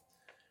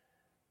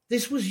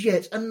 This was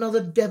yet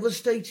another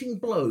devastating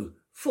blow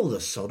for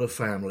the Sodder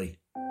family.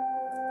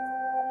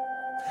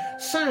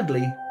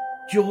 Sadly,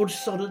 George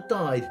Sodder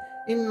died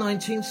in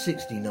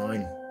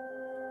 1969.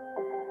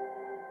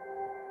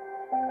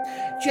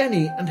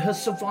 Jenny and her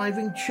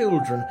surviving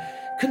children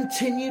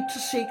continued to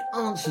seek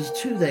answers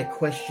to their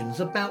questions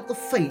about the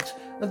fate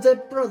of their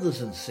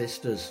brothers and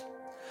sisters,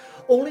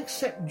 all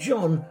except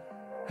John,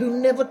 who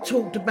never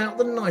talked about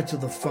the night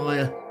of the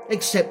fire,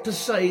 except to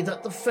say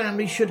that the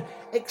family should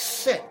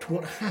accept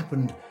what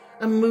happened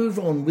and move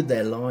on with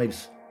their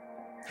lives.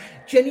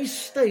 Jenny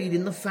stayed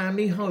in the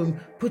family home,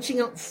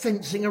 putting up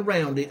fencing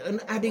around it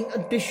and adding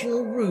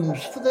additional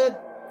rooms for their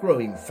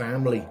growing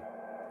family.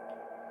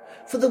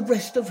 For the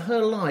rest of her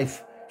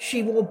life,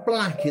 she wore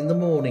black in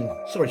mourning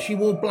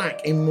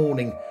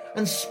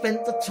and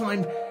spent the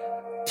time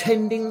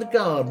tending the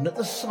garden at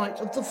the site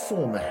of the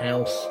former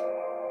house.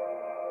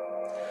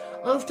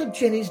 After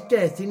Jenny's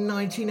death in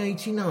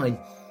 1989,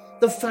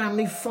 the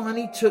family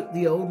finally took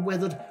the old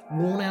weathered,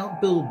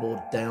 worn-out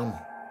billboard down.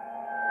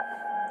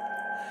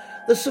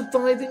 The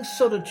surviving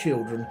Sodder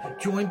children,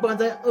 joined by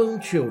their own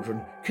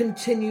children,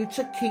 continued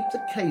to keep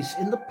the case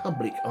in the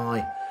public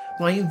eye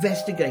by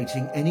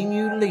investigating any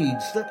new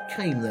leads that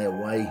came their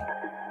way.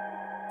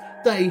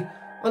 They,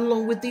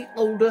 along with the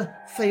older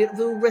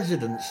Fayetteville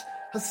residents,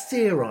 have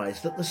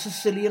theorised that the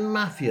Sicilian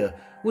Mafia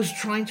was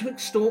trying to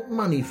extort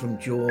money from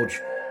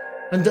George,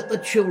 and that the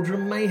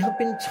children may have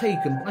been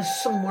taken by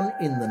someone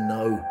in the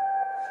know,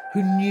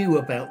 who knew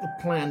about the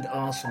planned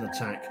arson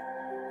attack,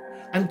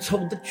 and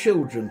told the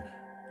children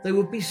they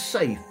would be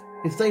safe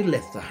if they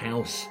left the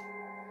house.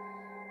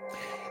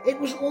 It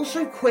was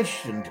also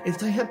questioned if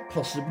they had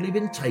possibly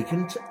been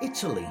taken to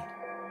Italy.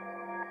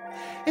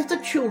 If the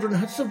children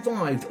had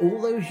survived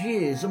all those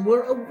years and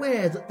were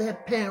aware that their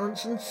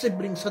parents and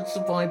siblings had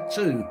survived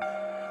too,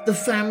 the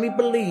family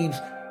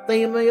believes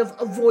they may have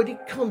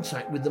avoided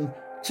contact with them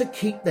to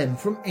keep them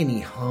from any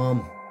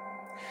harm.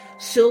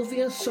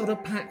 Sylvia Sodder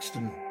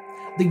Paxton,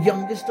 the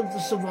youngest of the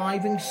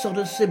surviving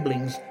Sodder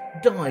siblings,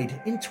 died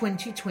in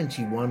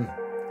 2021.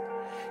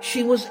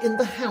 She was in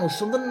the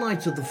house on the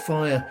night of the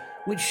fire,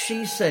 which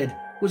she said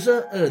was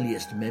her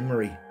earliest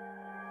memory.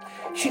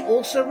 She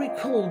also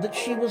recalled that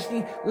she was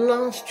the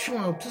last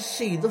child to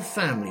see the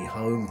family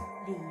home.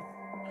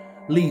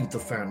 Leave the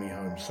family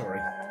home, sorry.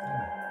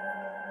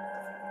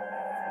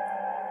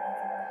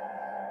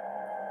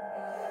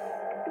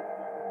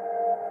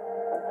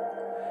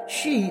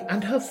 She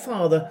and her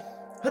father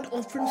had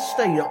often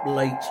stayed up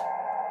late,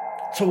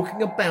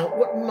 talking about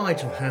what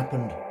might have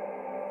happened.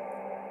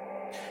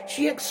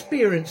 She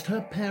experienced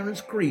her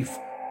parents' grief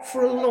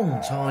for a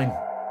long time.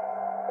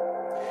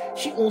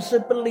 She also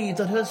believed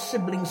that her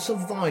siblings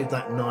survived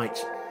that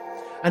night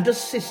and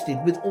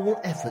assisted with all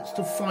efforts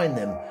to find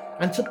them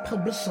and to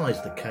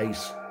publicise the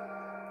case.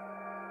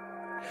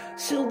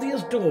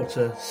 Sylvia's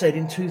daughter said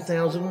in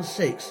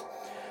 2006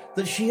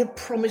 that she had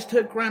promised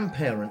her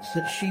grandparents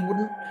that she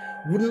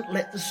wouldn't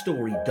let the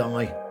story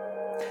die,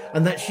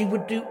 and that she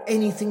would do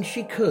anything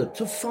she could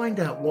to find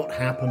out what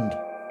happened.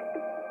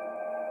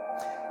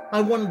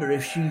 I wonder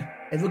if she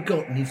ever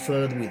got any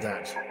further with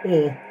that,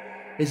 or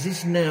is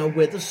this now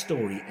where the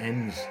story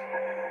ends?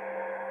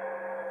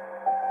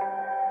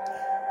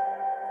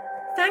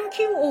 Thank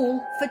you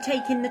all for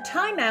taking the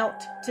time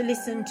out to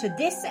listen to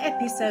this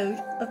episode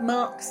of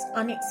Mark's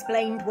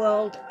Unexplained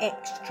World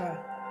Extra.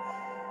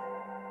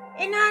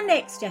 In our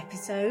next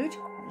episode,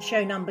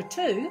 show number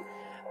 2,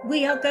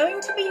 we are going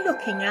to be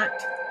looking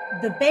at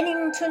the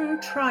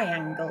Bennington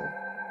Triangle.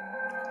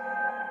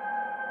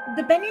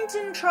 The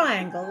Bennington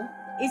Triangle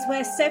is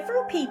where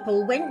several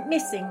people went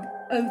missing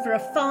over a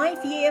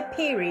 5-year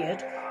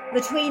period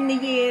between the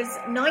years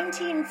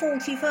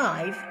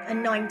 1945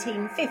 and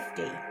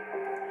 1950.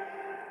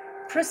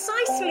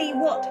 Precisely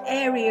what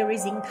area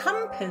is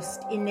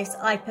encompassed in this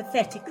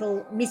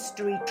hypothetical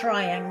mystery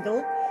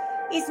triangle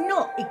is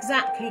not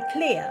exactly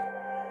clear,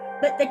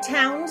 but the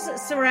towns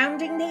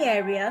surrounding the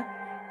area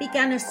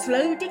began a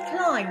slow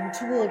decline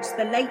towards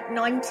the late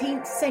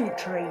 19th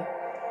century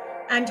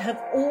and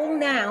have all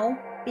now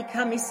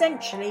become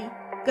essentially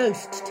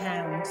ghost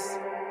towns.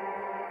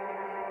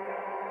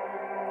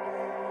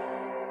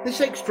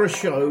 This extra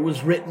show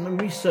was written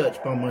and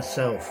researched by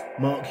myself,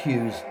 Mark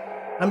Hughes,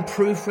 and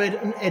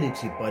proofread and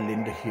edited by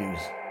Linda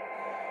Hughes.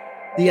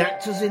 The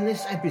actors in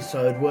this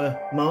episode were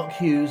Mark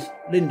Hughes,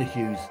 Linda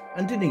Hughes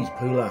and Denise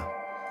Pooler.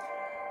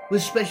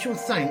 With special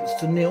thanks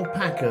to Neil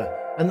Packer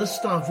and the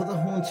staff at the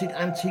Haunted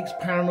Antiques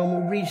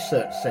Paranormal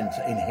Research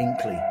Centre in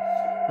Hinckley,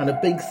 and a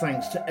big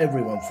thanks to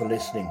everyone for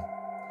listening.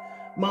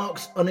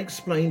 Mark's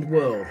Unexplained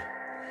World,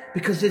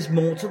 because there's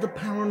more to the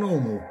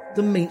paranormal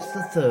than meets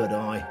the third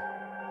eye.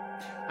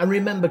 And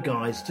remember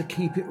guys, to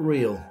keep it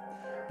real,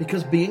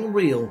 because being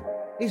real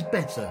is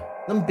better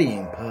than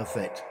being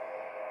perfect.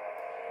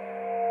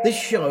 This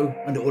show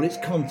and all its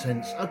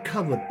contents are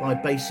covered by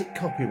basic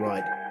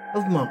copyright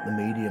of Mark the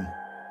Medium.